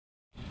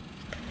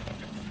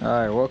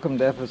Alright, welcome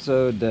to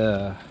episode,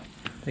 I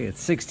think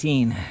it's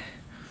 16.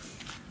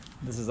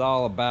 This is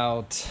all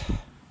about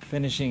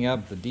finishing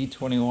up the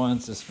D21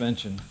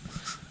 suspension.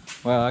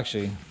 Well,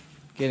 actually,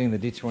 getting the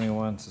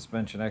D21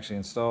 suspension actually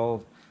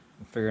installed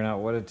and figuring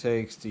out what it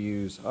takes to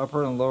use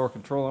upper and lower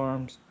control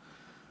arms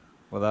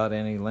without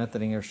any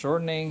lengthening or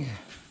shortening,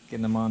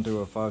 getting them onto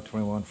a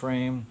 521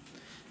 frame,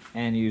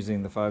 and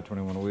using the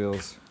 521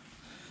 wheels.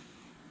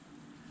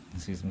 You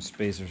see some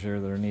spacers here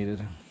that are needed,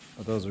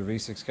 but those are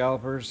V6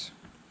 calipers.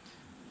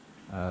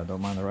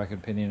 Don't mind the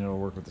racket pinion, it'll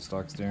work with the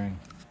stock steering.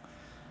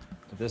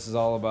 But this is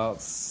all about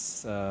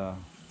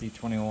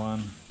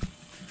D21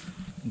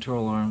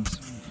 control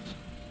arms.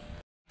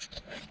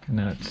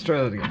 Now let's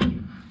try that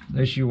again.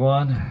 Issue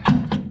 1,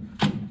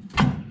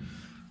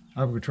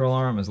 upper control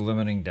arm is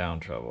limiting down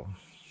travel.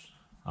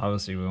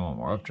 Obviously we want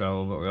more up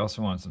travel, but we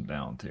also want some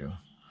down too.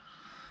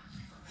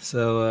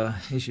 So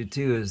issue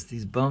 2 is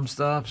these bump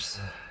stops.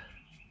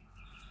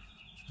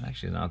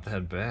 Actually not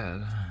that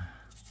bad,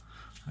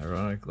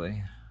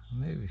 ironically.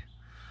 Maybe,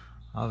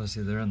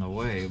 obviously they're in the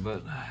way,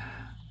 but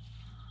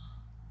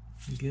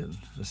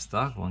the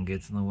stock one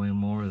gets in the way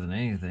more than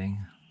anything.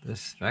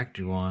 This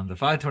factory one, the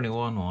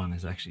 521 one,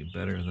 is actually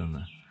better than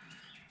the.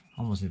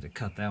 Almost need to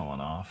cut that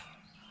one off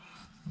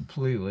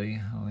completely.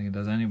 I don't think it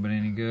does anybody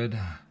any good.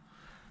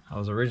 I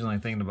was originally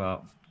thinking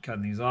about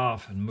cutting these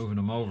off and moving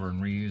them over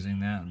and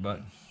reusing that,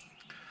 but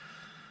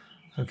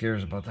who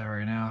cares about that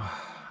right now?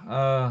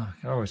 I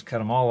can always cut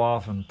them all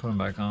off and put them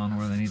back on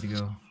where they need to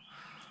go.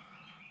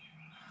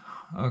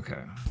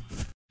 Okay.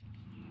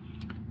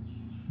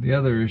 The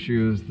other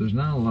issue is there's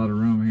not a lot of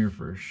room here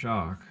for a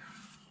shock.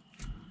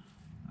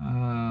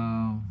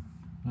 Not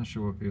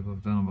sure what people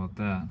have done about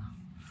that.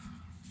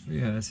 But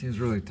yeah, it seems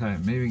really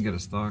tight. Maybe we can get a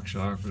stock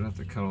shock, but I have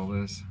to cut all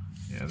this.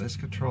 Yeah, this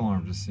control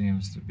arm just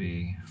seems to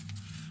be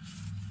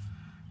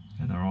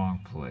in the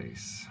wrong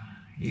place.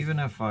 Even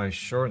if I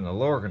shorten the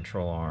lower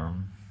control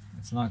arm,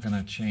 it's not going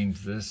to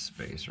change this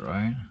space,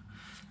 right?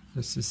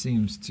 This just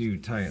seems too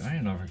tight. I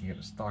don't know if I can get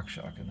a stock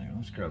shock in there.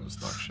 Let's grab the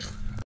stock shock.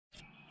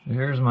 So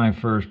here's my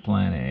first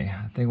plan A.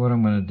 I think what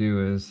I'm going to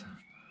do is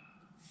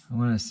I'm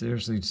going to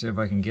seriously see if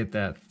I can get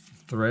that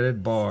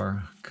threaded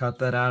bar, cut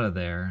that out of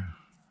there,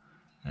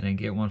 and then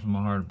get one from a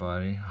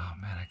Hardbody. Oh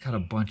man, I cut a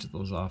bunch of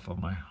those off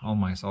of all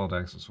my solid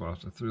axle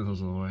swaps. I threw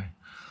those away.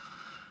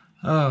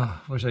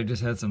 Oh, wish I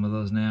just had some of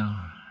those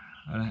now.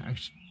 I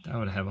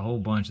would have a whole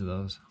bunch of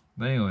those.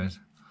 But anyways,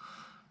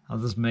 I'll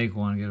just make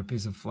one, get a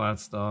piece of flat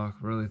stock,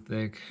 really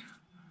thick,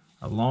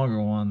 a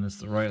longer one that's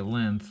the right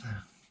length,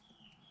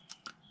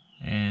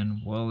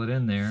 and weld it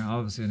in there.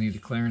 Obviously I need to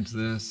clearance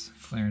this.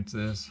 So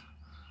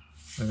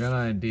I got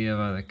an idea of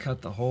either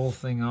cut the whole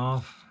thing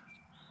off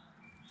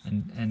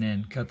and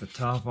then cut the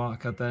top off,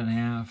 cut that in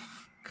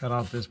half, cut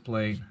off this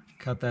plate,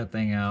 cut that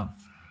thing out,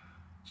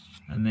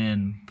 and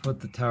then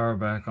put the tower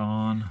back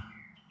on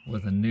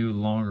with a new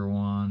longer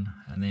one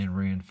and then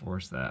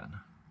reinforce that.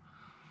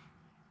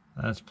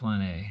 That's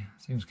plan A.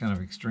 Seems kind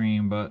of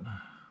extreme, but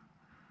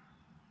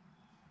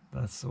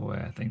that's the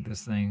way I think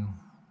this thing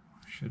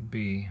should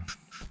be.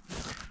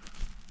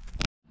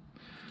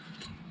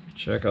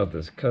 Check out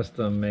this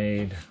custom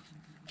made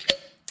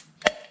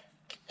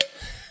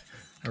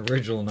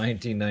original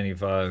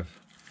 1995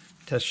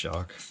 test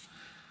shock.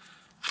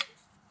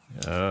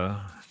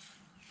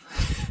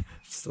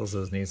 Still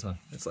says Nissan.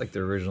 It's like the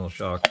original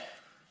shock.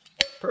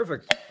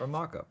 Perfect for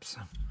mock-ups.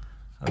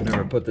 I've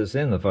never put this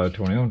in the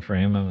 521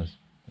 frame.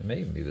 It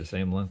may even be the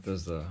same length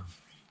as the...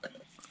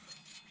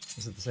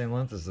 Is it the same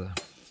length as the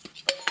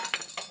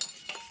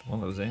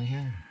one that was in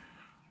here?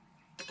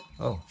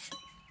 Oh.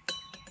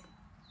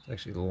 It's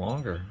actually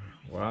longer.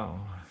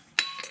 Wow.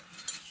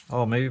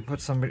 Oh, maybe put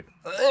somebody...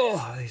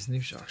 Oh, these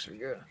new shocks are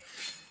good.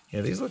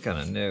 Yeah, these look kind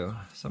of new.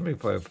 Somebody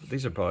probably...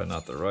 These are probably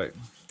not the right...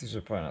 These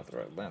are probably not the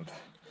right length.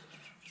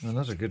 And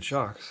those are good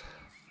shocks.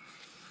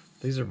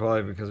 These are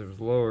probably because it was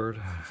lowered.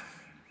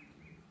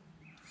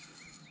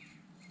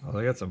 Oh,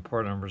 they got some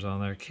part numbers on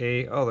there.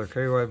 Oh, they're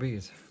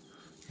KYBs.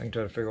 I can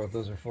try to figure out what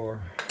those are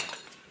for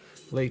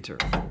later.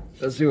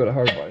 Let's see what a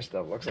Hardbody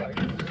stuff looks like.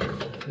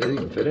 Does it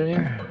even fit in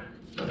here?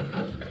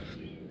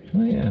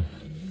 Oh yeah,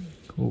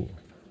 cool.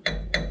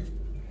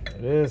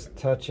 It is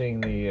touching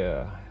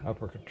the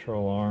upper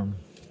control arm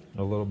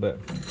a little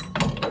bit.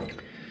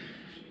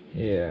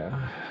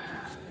 Yeah.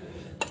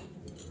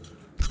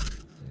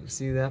 You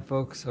see that,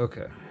 folks?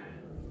 Okay.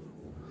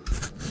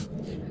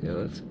 Yeah,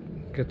 let's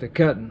get the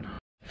cutting.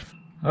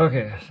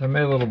 Okay, so I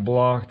made a little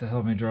block to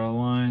help me draw a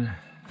line.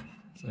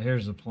 So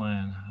here's the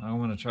plan. I'm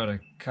going to try to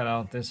cut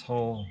out this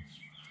whole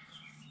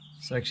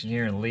section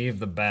here and leave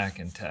the back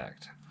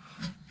intact.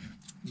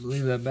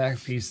 Leave that back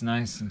piece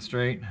nice and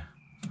straight.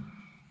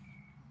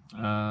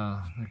 I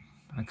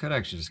could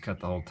actually just cut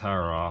the whole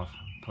tower off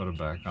and put it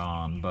back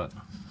on, but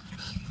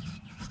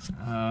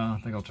I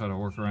think I'll try to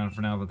work around it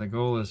for now. But the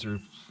goal is to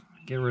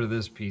get rid of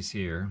this piece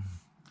here,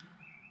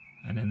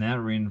 and then that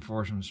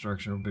reinforcement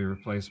structure will be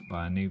replaced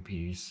by a new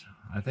piece.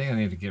 I think I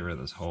need to get rid of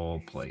this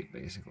whole plate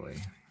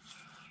basically.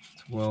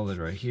 It's welded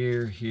right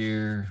here,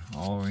 here,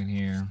 all the way in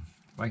here.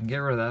 If I can get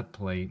rid of that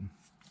plate,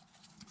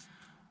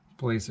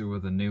 replace it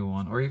with a new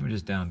one, or even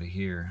just down to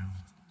here.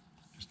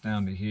 Just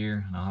down to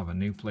here, and I'll have a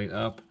new plate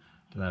up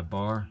to that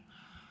bar.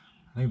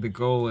 I think the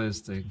goal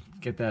is to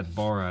get that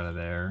bar out of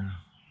there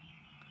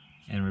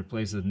and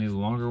replace a new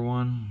longer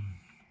one,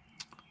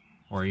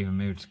 or even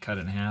maybe just cut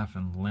it in half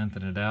and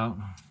lengthen it out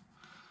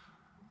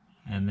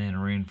and then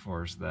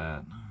reinforce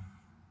that.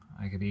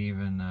 I could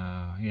even,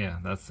 yeah,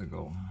 that's the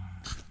goal.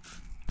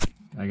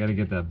 I gotta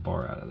get that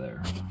bar out of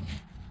there.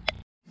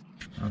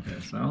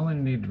 Okay, so I only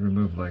need to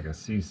remove like a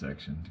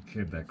C-section to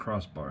get that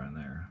crossbar in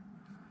there.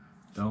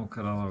 Don't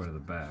cut all over to the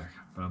back,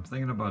 but I'm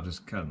thinking about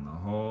just cutting the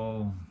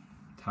whole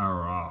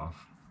tower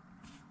off.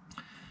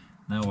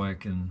 That way I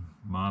can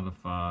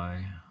modify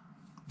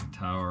the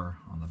tower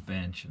on the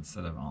bench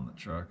instead of on the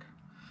truck,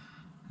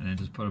 and then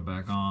just put it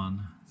back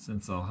on.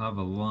 Since I'll have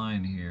a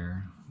line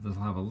here, this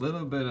will have a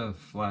little bit of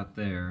flat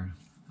there,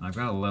 and I've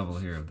got a level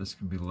here. This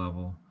can be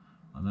level.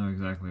 I'll know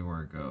exactly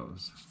where it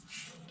goes.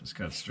 Just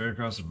cut straight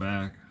across the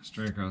back,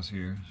 straight across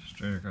here,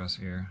 straight across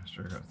here,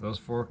 straight across. Those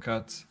 4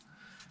 cuts.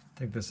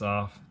 Take this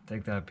off,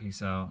 take that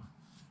piece out,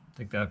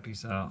 take that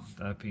piece out,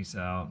 that piece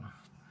out.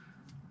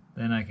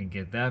 Then I can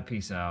get that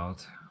piece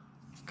out,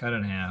 cut it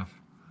in half,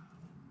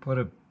 put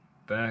it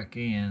back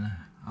in.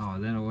 Oh,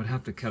 then I would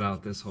have to cut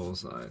out this whole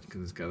side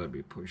because it's got to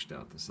be pushed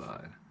out the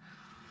side.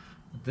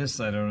 But this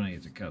side I don't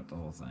need to cut the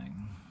whole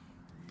thing.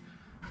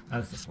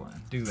 That's the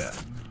plan. Do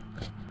that.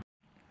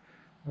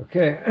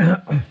 Okay,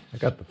 I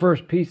got the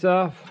first piece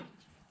off.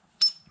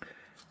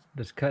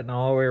 Just cutting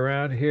all the way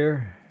around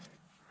here.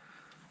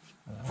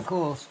 I'm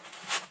close.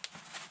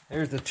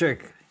 Here's the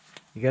trick.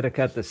 You got to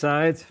cut the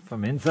sides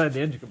from inside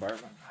the engine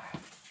compartment.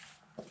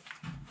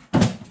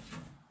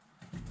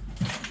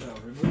 So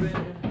remove it.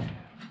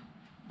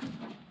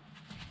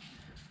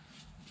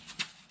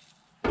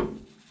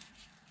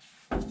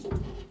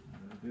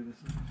 Do this.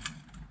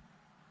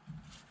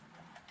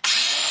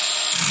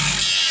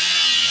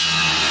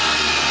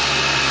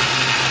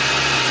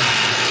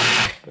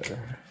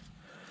 Better.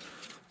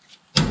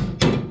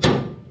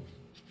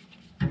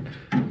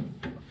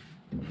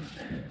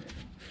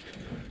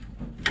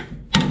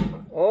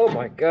 Oh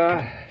my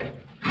God,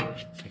 I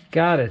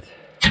got it.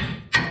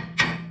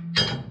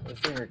 This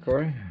thing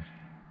recording?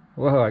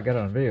 Whoa, I got it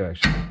on video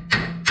actually.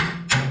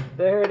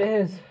 There it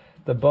is,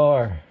 the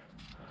bar.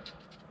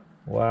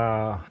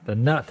 Wow, the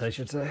nut I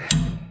should say.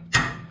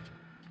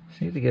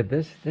 Just need to get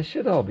this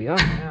should all be off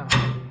now.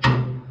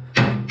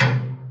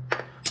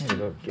 Need to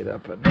go get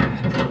up and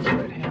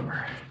that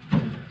hammer.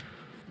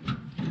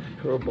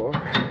 Crowbar.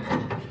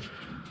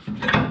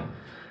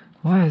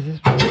 Why is this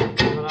coming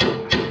off?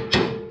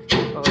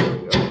 Oh, there we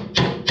go.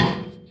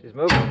 She's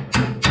moving.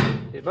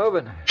 She's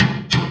moving.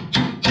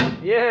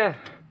 Yeah.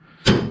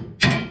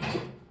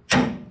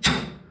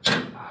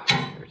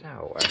 There's how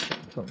I whack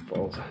it. Something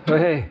falls. Oh,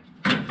 hey.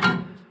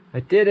 I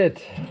did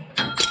it.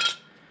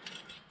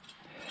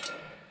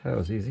 That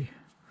was easy.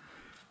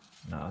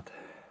 Not.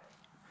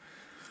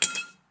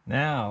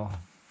 Now,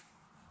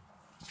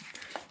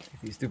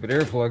 take these stupid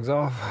air plugs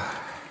off.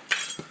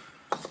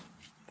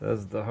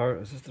 Is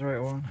this the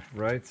right one?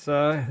 Right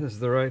side. This is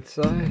the right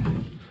side.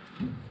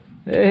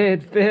 Hey,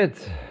 it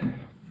fits.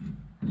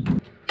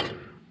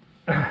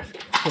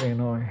 It's getting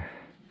annoying.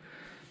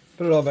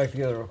 Put it all back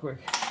together real quick.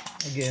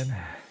 Again.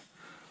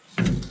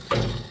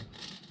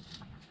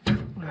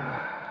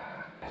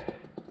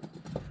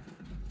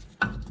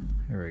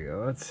 Here we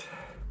go. It's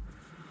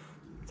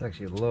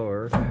actually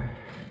lowered.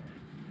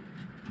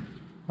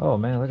 Oh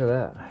man, look at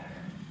that.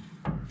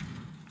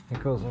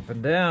 It goes up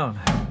and down.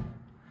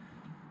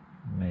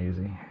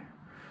 Amazing.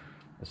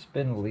 The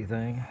spindly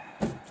thing.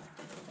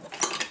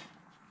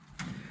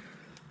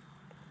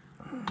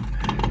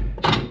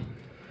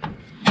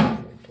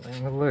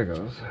 Playing with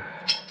Legos.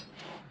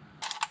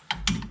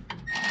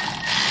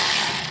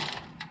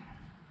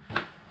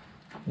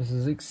 This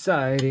is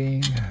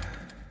exciting.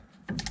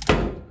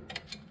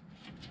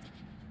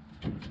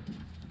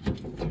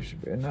 There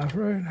should be enough,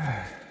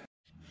 right?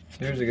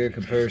 Here's a good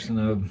comparison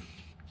of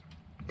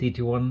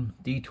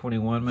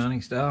D21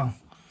 mounting style.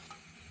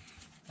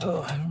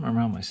 Oh, I don't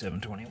remember how my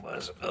 720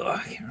 was. Oh,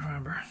 I can't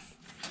remember.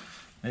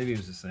 Maybe it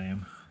was the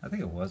same. I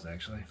think it was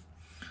actually.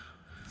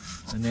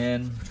 And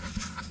then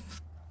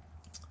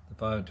the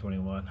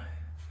 521.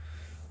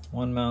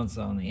 One mounts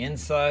on the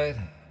inside,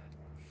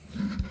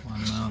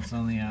 one mounts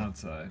on the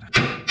outside.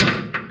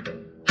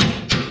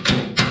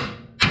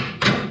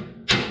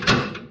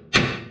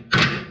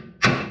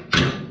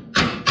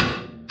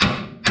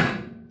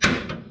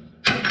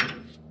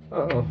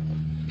 Uh-oh.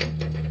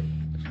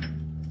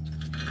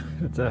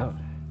 It's out.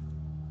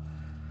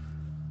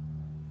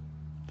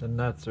 The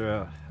nuts are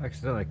out. I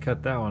accidentally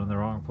cut that one in the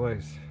wrong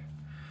place.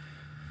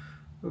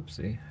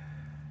 Oopsie.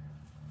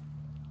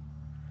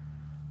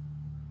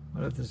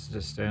 What if this is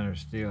just standard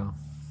steel?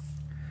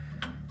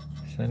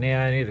 So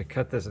now I need to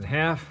cut this in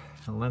half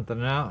and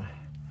lengthen it out,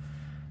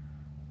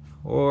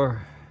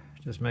 or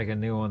just make a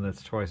new one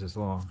that's twice as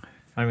long.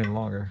 I mean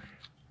longer.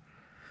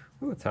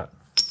 Ooh, it's hot.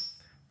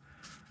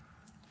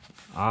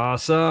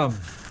 Awesome.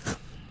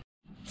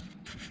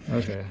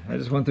 Okay, I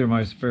just went through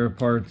my spare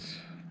parts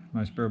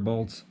my spare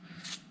bolts.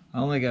 I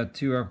only got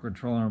 2 upper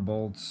control arm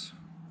bolts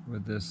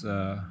with this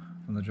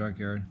from the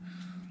junkyard,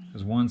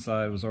 because one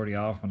side was already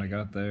off when I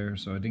got there,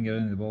 so I didn't get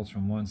any of the bolts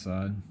from one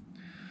side.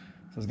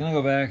 So I was gonna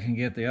go back and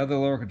get the other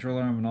lower control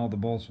arm and all the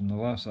bolts from the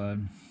left side.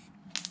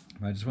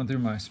 But I just went through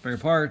my spare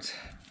parts.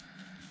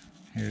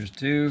 Here's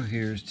 2,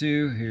 here's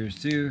 2,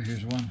 here's 2,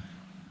 here's 1.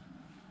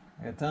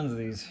 I got tons of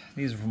these.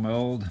 These are from my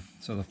old,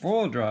 so the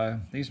 4-wheel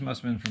drive, these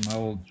must have been from my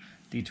old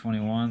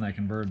D21 that I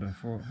converted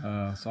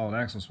to solid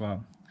axle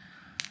swap.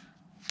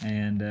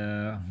 And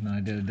then I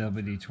did a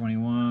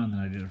WD21, then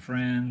I did a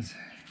Friends.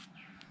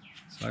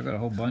 So I've got a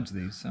whole bunch of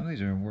these. Some of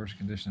these are in worse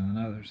condition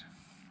than others.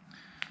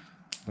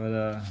 But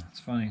it's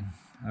funny.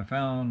 I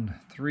found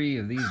 3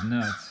 of these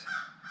nuts.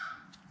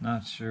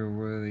 Not sure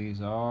where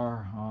these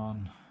are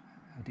on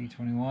a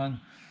D21.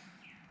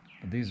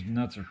 But these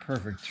nuts are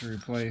perfect to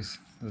replace.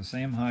 They're the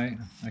same height,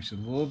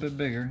 actually a little bit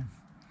bigger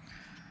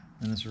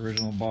than this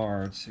original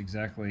bar. It's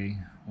exactly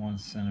 1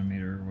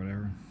 centimeter or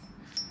whatever.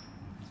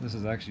 So this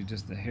is actually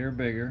just a hair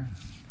bigger.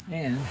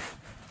 And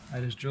I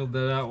just drilled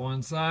that out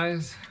 1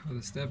 size with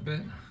a step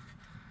bit,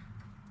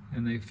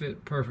 and they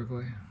fit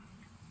perfectly.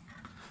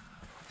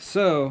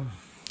 So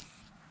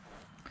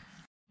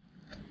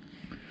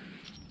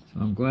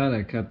I'm glad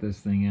I cut this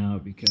thing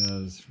out,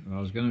 because if I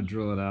was going to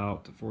drill it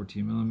out to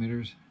 14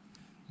 millimeters,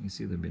 you can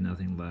see there'd be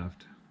nothing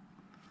left.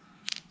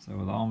 So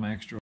with all my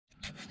extra...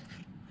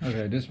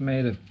 Okay, I just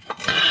made a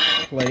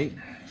plate.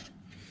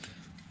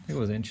 I think it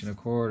was 1.25 inches,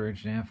 1.5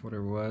 inches,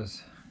 whatever it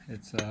was.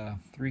 It's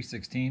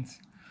 3/16. It's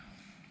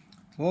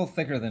a little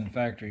thicker than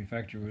factory.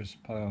 Factory was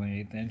probably only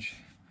 1/8 inch.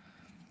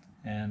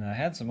 And I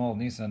had some old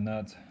Nissan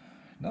nuts.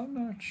 I'm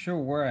not sure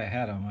where I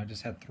had them. I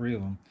just had 3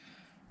 of them.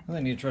 I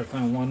really need to try to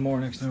find 1 more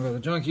next time I go to the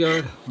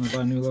junkyard when I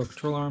buy a new low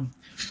control arm.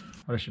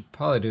 What I should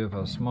probably do if I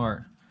was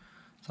smart.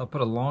 So I'll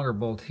put a longer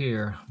bolt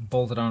here,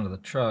 bolt it onto the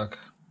truck,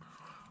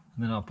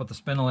 and then I'll put the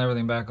spindle and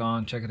everything back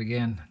on, check it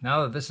again.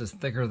 Now that this is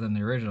thicker than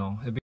the original,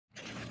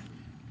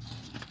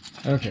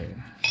 okay,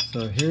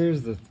 so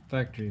here's the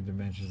factory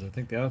dimensions. I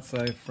think the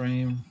outside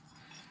frame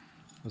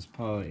was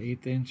probably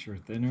 1/8 inch or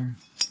thinner,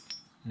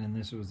 and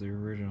this was the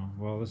original.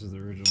 Well, this is the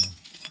original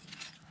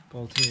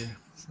bolt here.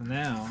 So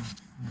now,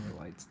 the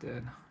light's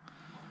dead.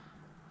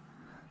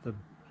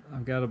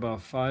 I've got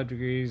about 5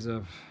 degrees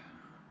of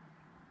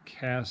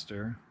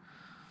caster,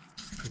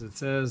 because it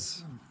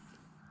says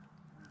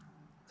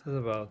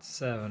about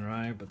 7,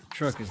 right? But the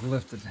truck is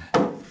lifted,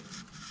 so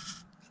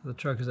the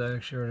truck is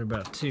actually already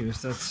about 2,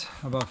 so that's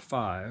about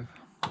 5.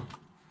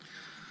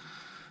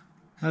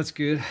 That's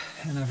good.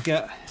 And I've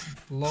got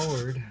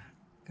lowered,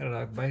 got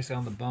it basically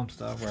on the bump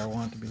stop where I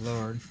want it to be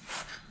lowered,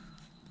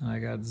 and I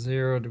got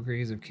 0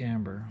 degrees of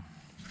camber.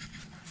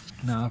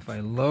 Now if I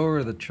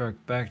lower the truck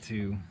back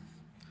to,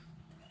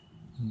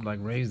 like,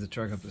 raise the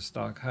truck up to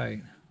stock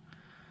height,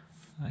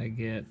 I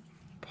get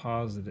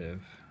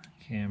positive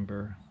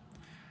camber,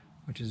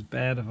 which is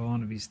bad if I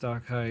want to be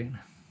stock height.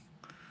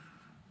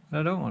 But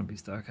I don't want to be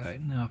stock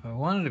height. Now if I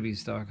wanted to be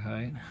stock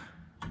height,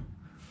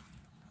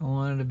 I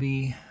wanted to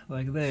be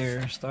like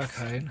there, stock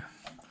height,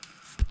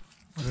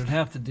 what I'd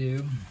have to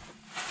do,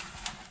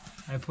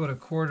 I put a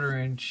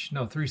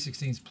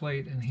 3/16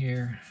 plate in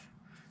here,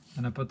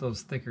 and I put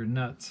those thicker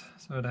nuts.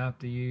 So I'd have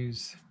to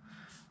use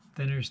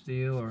thinner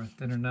steel or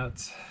thinner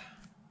nuts,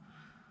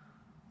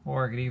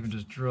 or I could even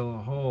just drill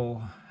a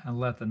hole and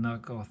let the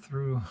nut go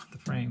through the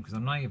frame, because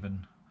I'm not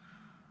even,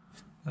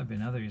 that'd be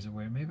another easy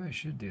way. Maybe I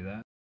should do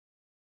that.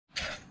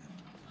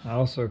 I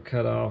also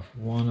cut off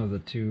 1 of the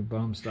 2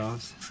 bump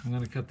stops. I'm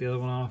going to cut the other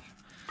one off.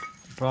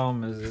 The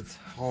problem is it's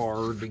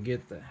hard to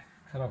get the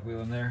cutoff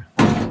wheel in there.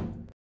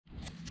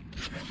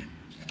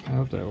 I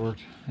hope that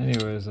worked.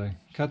 Anyways, I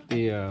cut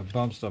the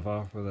bump stuff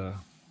off with a,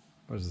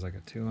 what is this, like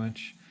a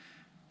 2-inch?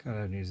 God,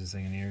 I haven't used this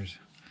thing in years.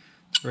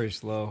 It's very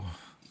slow,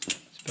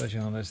 especially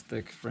on this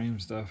thick frame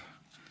stuff.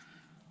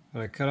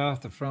 But I cut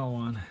off the front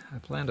one. I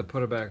plan to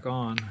put it back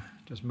on,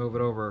 just move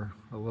it over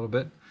a little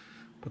bit,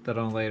 put that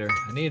on later.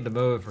 I needed to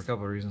move it for a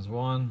couple of reasons.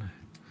 One,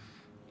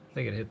 I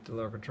think it hit the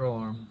lower control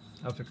arm,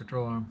 up the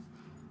control arm.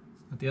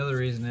 But the other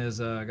reason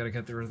is I got to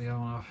cut the other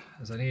one off,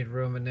 as I need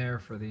room in there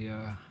for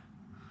the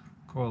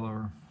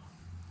coilover.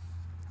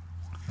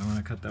 I'm going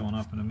to cut that one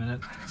off in a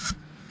minute.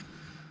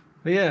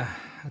 But yeah,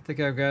 I think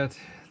I've got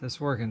this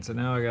working. So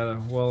now I got to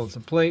weld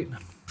some plate,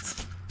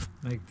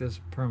 make this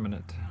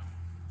permanent,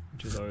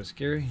 which is always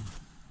scary.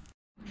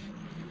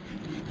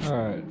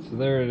 Alright, so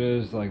there it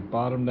is, like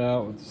bottomed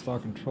out with the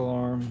stock control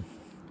arm,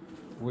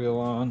 wheel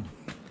on.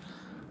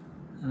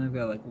 And I've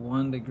got like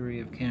 1 degree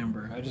of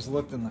camber. I just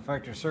looked in the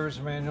factory service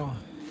manual.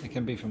 It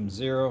can be from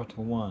 0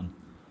 to 1.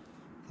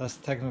 That's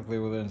technically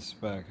within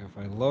spec. If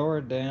I lower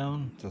it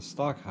down to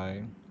stock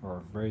height,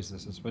 or raise the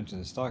suspension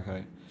to stock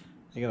height,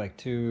 I get like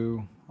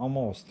 2,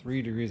 almost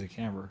 3 degrees of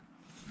camber.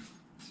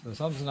 So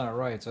something's not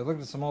right. So I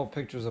looked at some old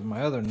pictures of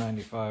my other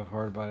 95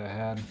 hardbody I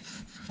had.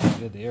 I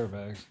did the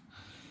airbags.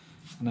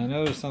 And I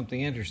noticed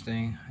something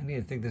interesting. I need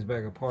to take this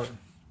back apart.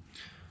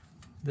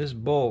 This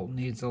bolt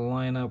needs to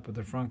line up with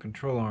the front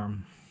control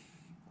arm.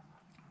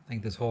 I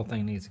think this whole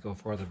thing needs to go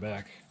farther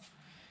back.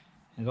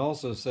 It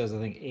also says, I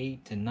think,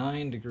 8 to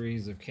 9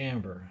 degrees of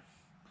camber.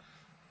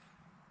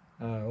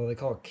 Well, they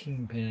call it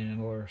kingpin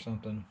handle or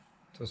something.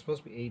 So it's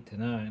supposed to be 8 to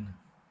 9.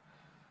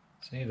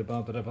 So I need to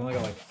bump it up. I only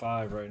got like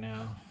 5 right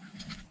now.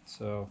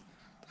 So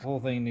the whole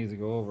thing needs to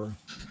go over.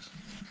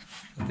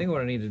 I think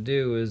what I need to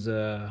do is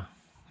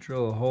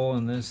drill a hole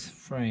in this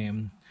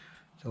frame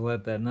to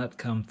let that nut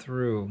come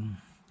through.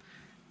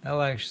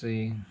 That'll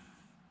actually,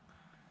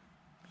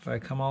 if I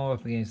come all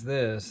up against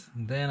this,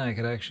 then I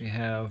could actually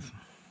have,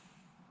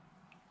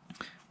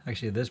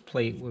 this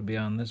plate would be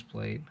on this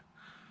plate,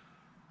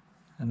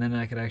 and then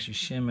I could actually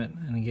shim it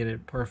and get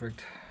it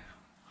perfect.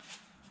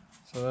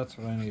 So that's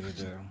what I need to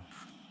do.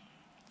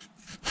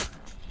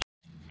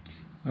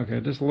 Okay, I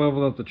just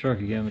leveled up the truck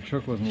again. The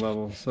truck wasn't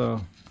level,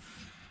 so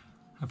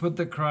I put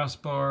the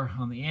crossbar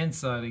on the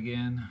inside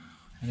again,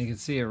 and you can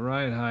see at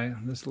ride height,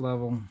 this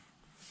level,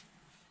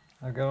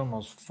 I've got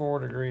almost 4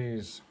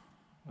 degrees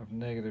of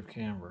negative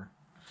camber.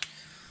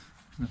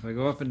 And if I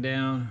go up and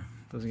down,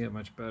 it doesn't get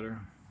much better.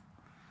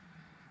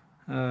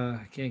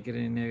 I can't get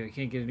any negative, I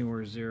can't get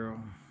anywhere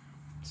 0.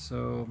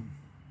 So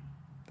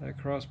that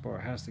crossbar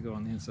has to go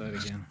on the inside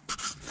again.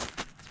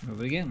 Let's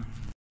move it again.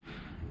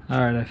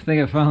 Alright, I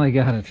think I finally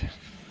got it.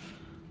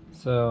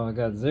 So I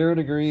got 0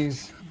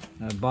 degrees.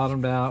 I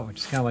bottomed out, which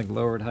is kind of like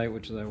lowered height,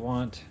 which is I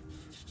want.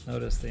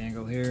 Notice the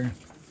angle here.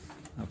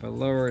 Now if I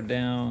lower it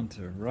down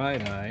to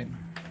ride height,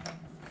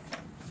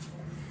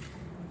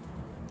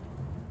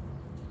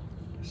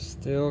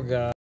 still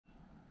got.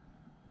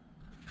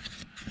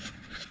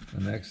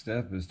 The next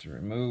step is to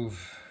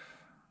remove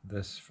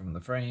this from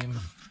the frame,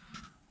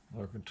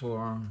 lower control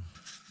arm.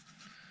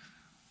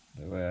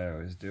 The way I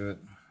always do it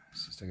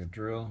is just take a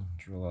drill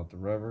out the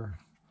rubber,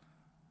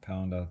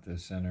 pound out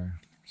this center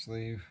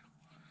sleeve,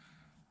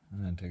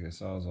 and then take a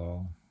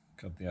sawzall,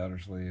 cut the outer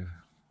sleeve.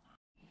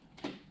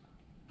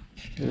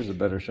 Here's a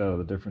better shot of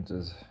the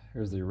differences.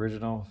 Here's the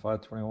original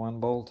 521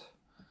 bolt.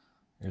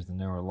 Here's the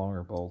newer,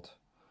 longer bolt.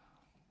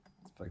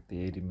 It's like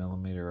the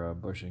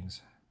 80mm bushings.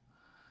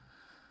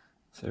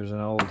 So there's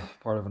an old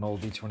part of an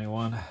old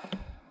D21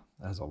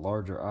 that has a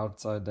larger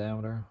outside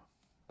diameter,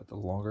 but the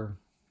longer.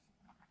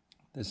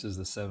 This is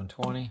the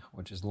 720,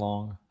 which is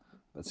long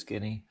but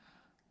skinny,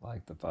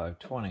 like the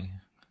 520.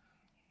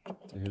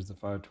 So here's the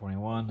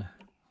 521.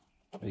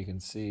 You can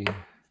see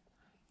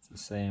it's the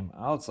same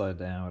outside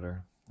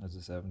diameter as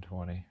the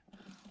 720,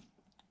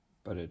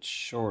 but it's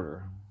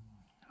shorter.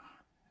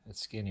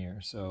 It's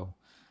skinnier, so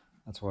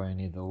that's why I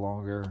need the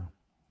longer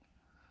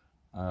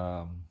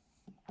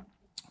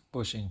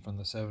bushing from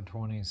the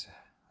 720s.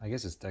 I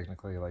guess it's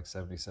technically like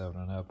 77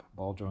 and up,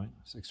 ball joint,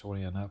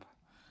 620 and up.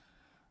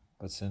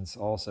 But since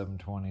all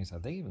 720s, I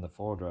think even the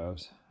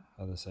 4-drives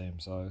are the same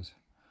size.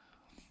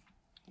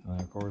 And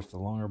of course the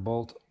longer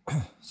bolt,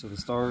 so the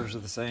stars are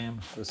the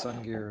same, the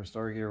sun gear or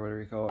star gear, whatever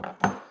you call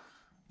it.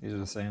 These are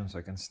the same, so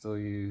I can still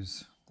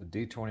use the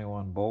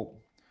D21 bolt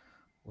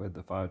with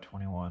the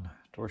 521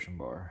 torsion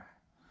bar.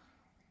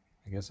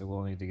 I guess I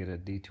will need to get a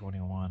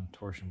D21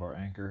 torsion bar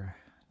anchor.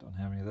 Don't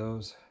have any of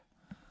those.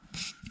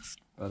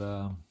 But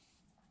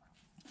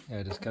yeah,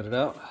 I just cut it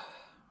out,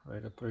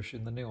 ready to push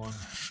in the new one.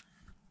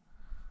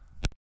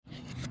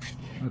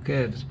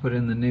 Okay, I just put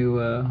in the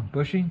new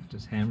bushing,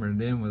 just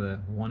hammered it in with a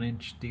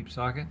 1-inch deep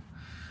socket.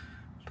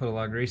 Put a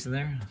lot of grease in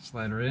there,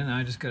 slide it in.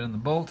 I just got in the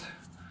bolt.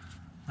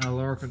 Now the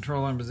lower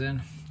control arm is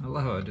in. I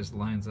love how it just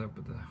lines up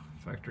with the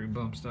factory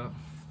bump stop.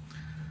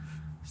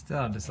 Still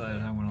haven't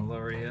decided how I'm going to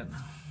lower it yet.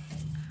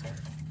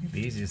 I think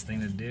the easiest thing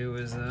to do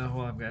is,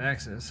 well, I've got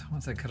access.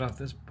 Once I cut off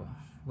this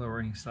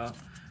lowering stop,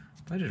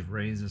 if I just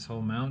raise this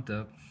whole mount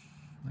up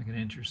like 1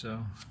 inch or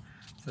so,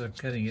 instead of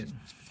cutting it.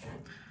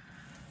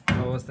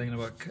 I was thinking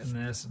about cutting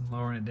this and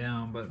lowering it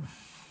down, but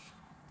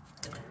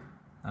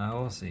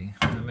we'll see.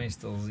 I may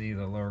still Z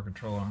the lower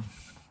control arm.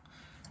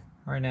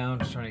 Right now I'm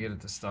just trying to get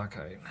it to stock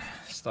height,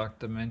 stock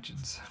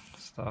dimensions,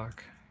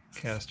 stock,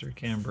 caster,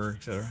 camber,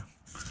 etc.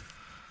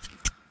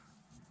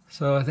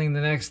 So I think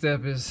the next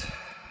step is,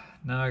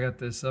 now I got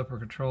this upper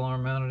control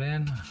arm mounted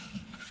in.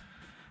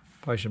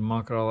 Probably should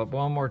mock it all up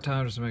one more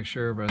time just to make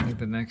sure, but I think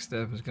the next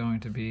step is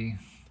going to be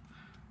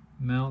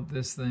mount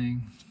this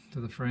thing to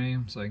the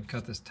frame so I can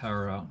cut this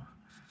tower out,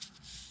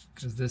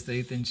 because this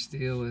 1/8-inch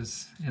steel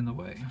is in the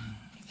way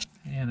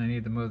and I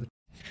need to move it.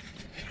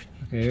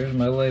 Okay, here's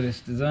my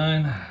latest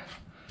design.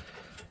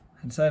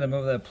 I decided to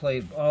move that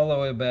plate all the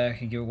way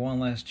back and give it one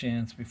last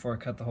chance before I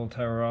cut the whole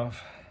tower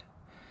off.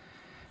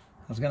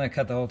 I was going to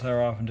cut the whole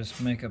tower off and just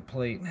make a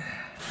plate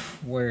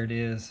where it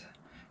is,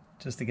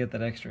 just to get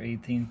that extra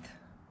 1/18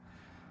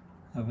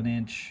 of an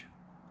inch,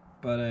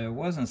 but it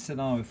wasn't sitting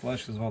all the way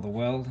flush because of all the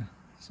weld,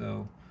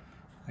 so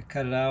I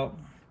cut it out,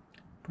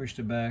 pushed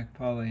it back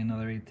probably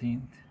another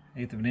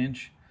 1/8 of an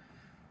inch.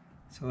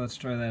 So let's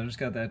try that. I just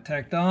got that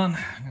tacked on.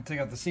 I'm going to take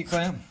out the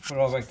C-clamp, put it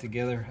all back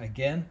together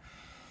again.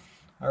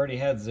 I already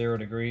had 0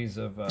 degrees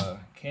of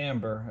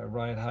camber at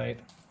ride height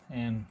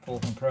and full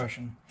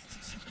compression,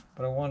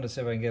 but I wanted to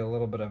see if I can get a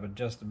little bit of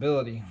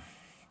adjustability.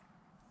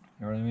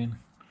 You know what I mean?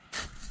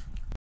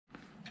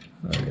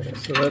 Okay,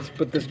 so let's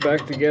put this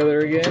back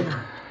together again.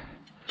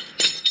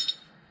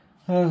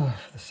 Oh,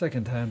 the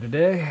second time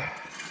today.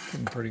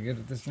 Getting pretty good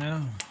at this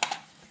now.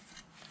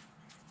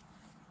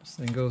 This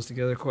thing goes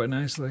together quite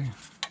nicely.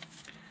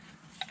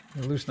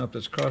 You loosen up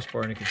this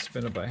crossbar and you can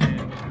spin it by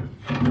hand.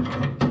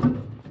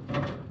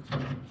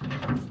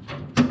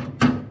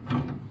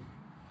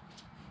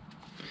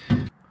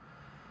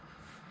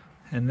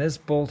 And this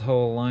bolt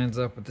hole lines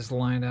up with this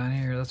line down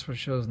here. That's what it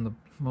shows in the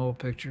mobile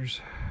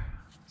pictures.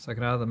 So I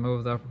can either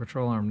move the upper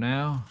control arm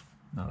now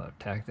that I've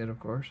tacked it, of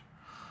course.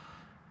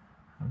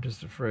 I'm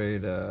just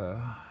afraid,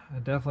 I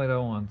definitely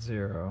don't want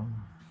 0.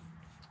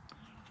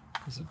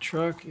 Because the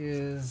truck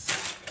is,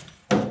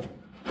 the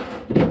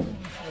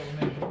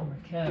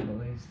cab at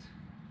least.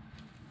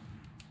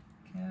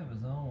 Cab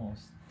is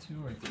almost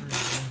 2 or 3.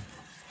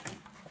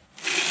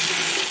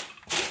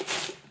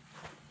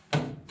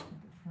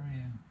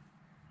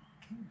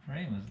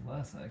 Frame is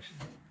less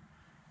actually.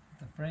 If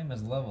the frame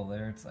is level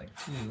there, it's like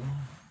 2.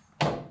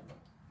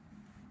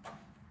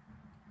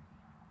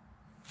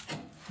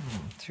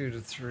 2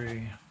 to 3.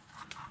 I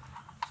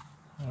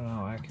don't know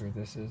how accurate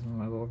this is in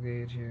my little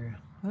gauge here.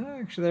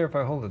 Actually, there, if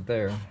I hold it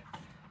there.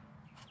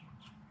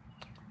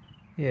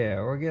 Yeah,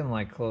 we're getting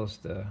like close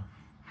to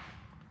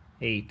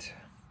 8.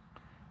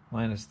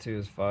 Minus 2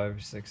 is 5,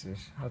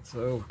 6-ish. That's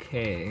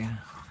okay.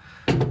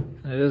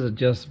 And it is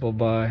adjustable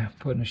by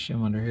putting a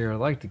shim under here. I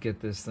like to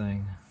get this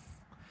thing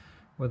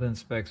within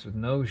specs with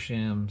no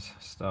shims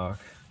stock.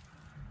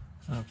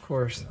 And of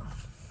course,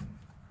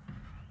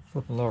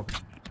 flip the lower.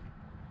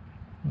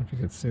 I don't know if you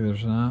can see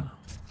this or not.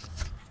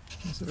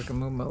 Let's see if I can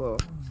move my little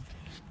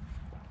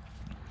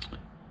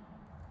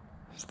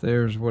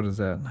stairs. What is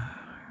that?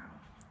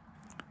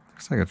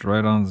 Looks like it's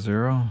right on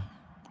 0.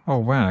 Oh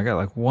wow, I got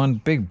like one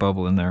big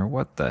bubble in there.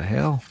 What the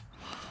hell?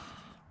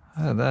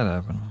 How did that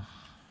happen?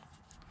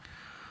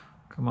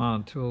 Come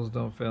on, tools,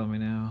 don't fail me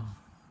now.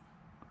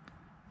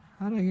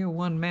 How did I get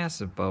one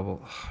massive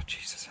bubble? Oh,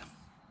 Jesus.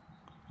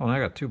 Oh, and I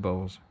got 2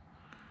 bubbles.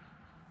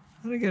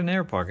 How did I get an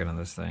air pocket on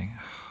this thing?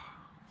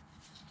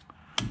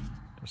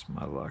 Just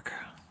my luck.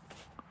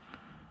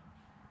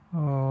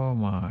 Oh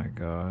my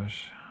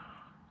gosh.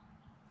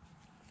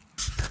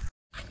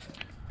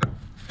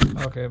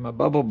 Okay, my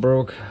bubble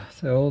broke.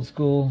 It's the old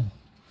school.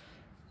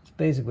 It's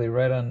basically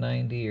right on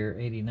 90 or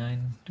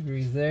 89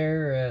 degrees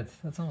there.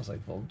 That's almost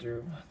like full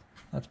droop.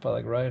 That's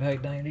probably like ride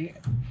height 90.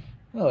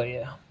 Oh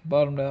yeah,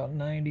 bottomed out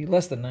 90,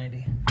 less than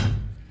 90.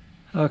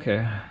 Okay,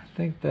 I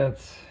think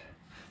that's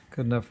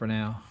good enough for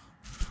now.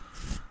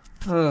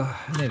 I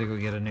need to go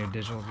get a new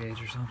digital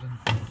gauge or something.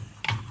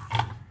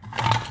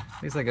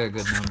 At least I got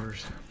good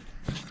numbers.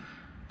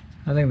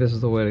 I think this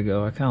is the way to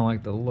go. I kind of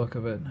like the look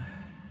of it.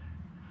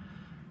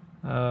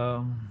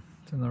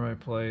 It's in the right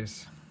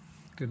place.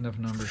 Good enough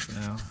numbers for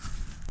now.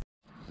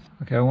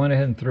 Okay, I went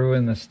ahead and threw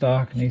in the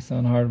stock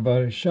Nissan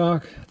Hardbody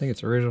shock. I think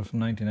it's original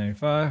from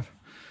 1995.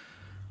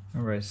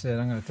 Remember I said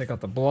I'm going to take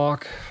out the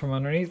block from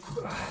underneath.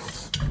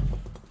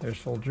 There's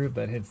full droop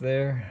that hits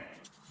there.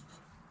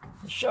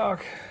 The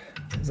shock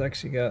has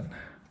actually got...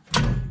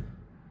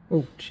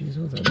 Oh, jeez,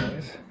 what's that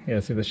noise? Yeah,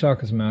 see, the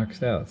shock is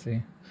maxed out, see?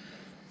 I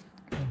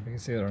don't know if you can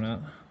see it or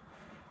not.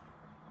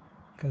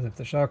 Because if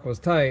the shock was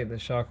tight, the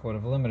shock would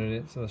have limited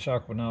it, so the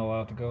shock would not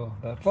allow it to go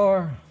that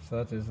far. So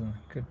that is in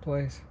a good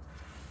place.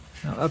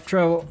 Now up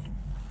travel,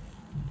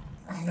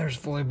 there's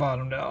fully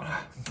bottomed out.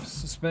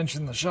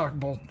 Suspension, the shock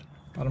bolt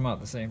bottom out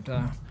at the same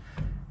time.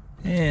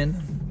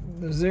 And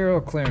the 0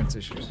 clearance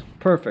issues.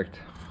 Perfect.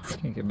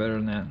 Can't get better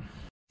than that.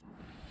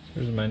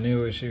 Here's my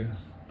new issue.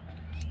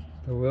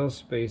 The wheel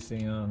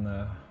spacing on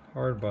the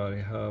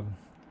hardbody hub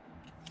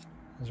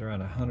is around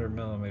 100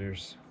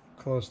 millimeters,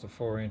 close to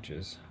 4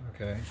 inches,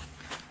 okay?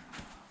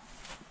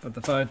 But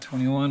the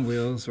 521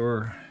 wheels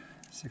or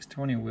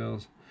 620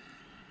 wheels,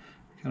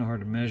 kind of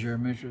hard to measure. I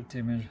measured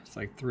tape measure. It's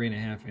like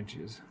 3.5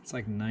 inches. It's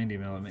like 90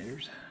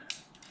 millimeters.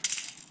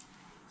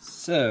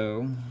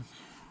 So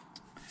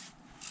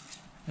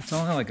it's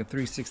only like a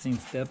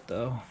 3/16 depth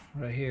though,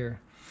 right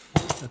here.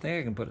 I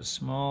think I can put a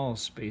small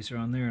spacer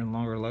on there and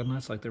longer lug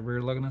nuts, like the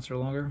rear lug nuts are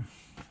longer.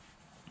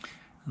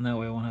 And that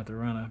way I won't have to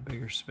run a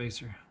bigger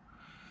spacer.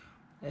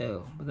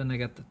 Oh, but then I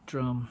got the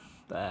drum,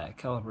 the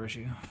caliper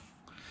issue.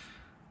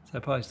 So I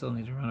probably still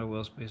need to run a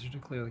wheel spacer to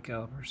clear the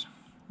calipers.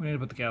 We need to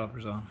put the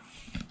calipers on.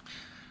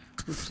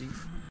 Oopsie.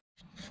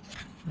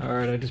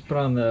 Alright, I just put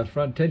on the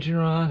front tension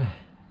rod.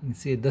 You can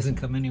see it doesn't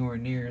come anywhere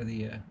near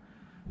the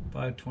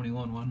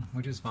 521 one,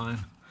 which is fine.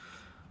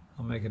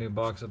 I'll make a new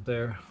box up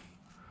there.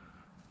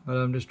 But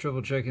I'm just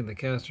triple checking the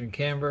caster and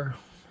camber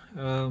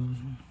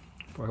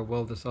before I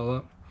weld this all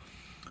up.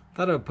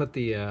 Thought I would put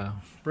the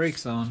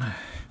brakes on.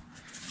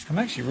 I'm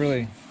actually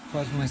really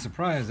pleasantly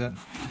surprised that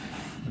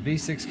the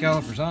V6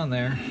 caliper's on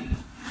there.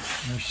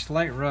 There's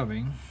slight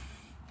rubbing.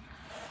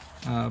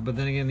 But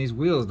then again, these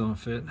wheels don't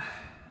fit.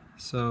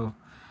 So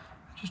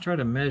I just try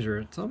to measure.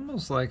 It's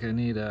almost like I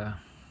need a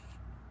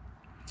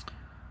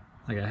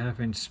 1/2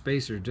 inch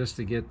spacer just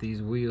to get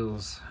these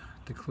wheels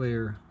to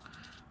clear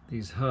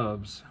these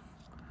hubs.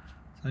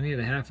 So I need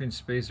a 1/2 inch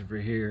spacer for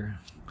here.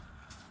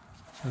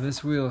 So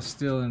this wheel is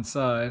still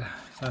inside.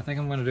 So I think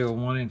I'm going to do a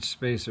 1 inch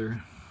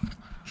spacer.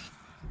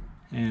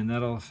 and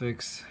that'll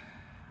fix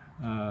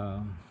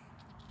the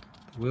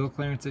wheel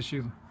clearance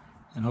issue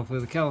and hopefully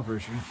the caliper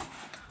issue.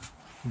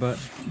 But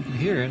you can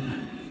hear it.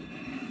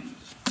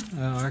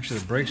 Actually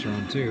the brakes are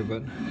on too,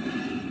 but I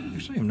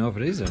don't even know if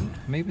it is in.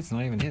 Maybe it's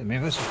not even hit.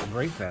 Maybe that's just the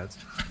brake pads.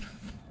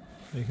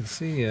 You can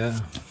see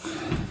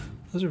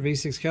those are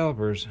V6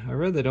 calipers. I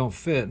read they don't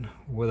fit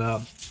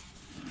without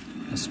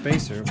a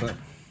spacer, but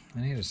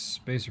I need a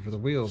spacer for the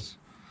wheels.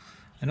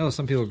 I know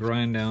some people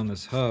grind down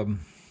this hub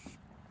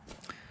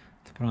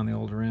to put on the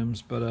old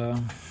rims, but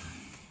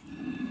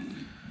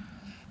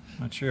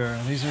not sure.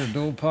 These are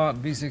dual pot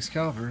V6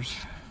 calipers,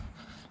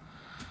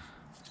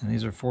 and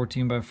these are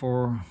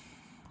 14x4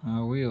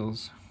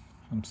 wheels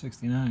from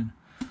 '69.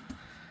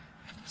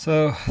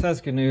 So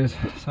that's good news.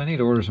 So I need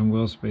to order some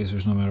wheel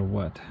spacers no matter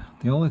what.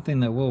 The only thing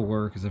that will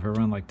work is if I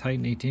run like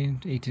Titan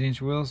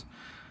 18-inch wheels,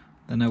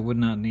 then I would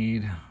not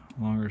need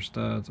longer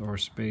studs or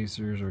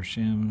spacers or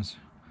shims.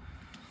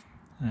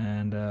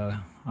 And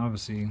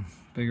obviously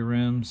bigger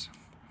rims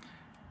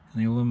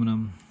and the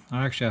aluminum.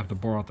 I actually have to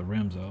bore out the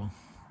rims though.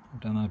 I've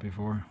done that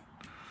before.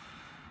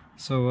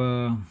 So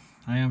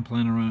I am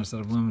planning to run a set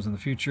of aluminums in the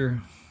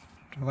future.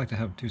 I'd like to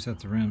have 2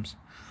 sets of rims.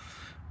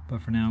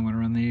 But for now I'm going to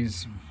run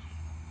these.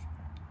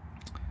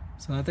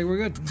 So I think we're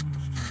good.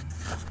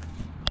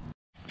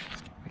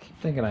 I keep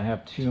thinking I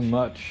have too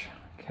much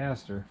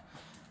caster.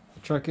 The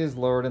truck is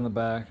lowered in the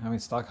back. I mean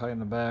stock height in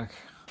the back.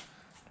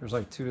 There's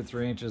like 2 to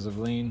 3 inches of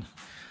lean.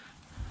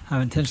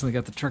 I've intentionally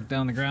got the truck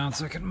down the ground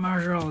so I can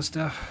measure all this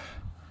stuff.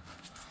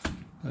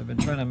 I've been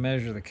trying to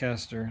measure the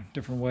caster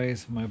different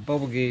ways. My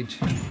bubble gauge,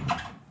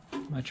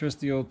 my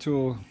trusty old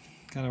tool,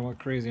 kind of went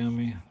crazy on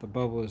me. The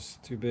bubble is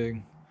too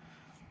big.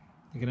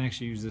 You can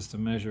actually use this to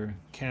measure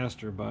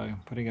caster by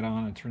putting it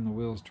on and turn the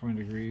wheels 20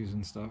 degrees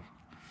and stuff.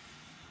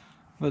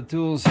 But the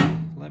tools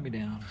let me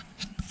down.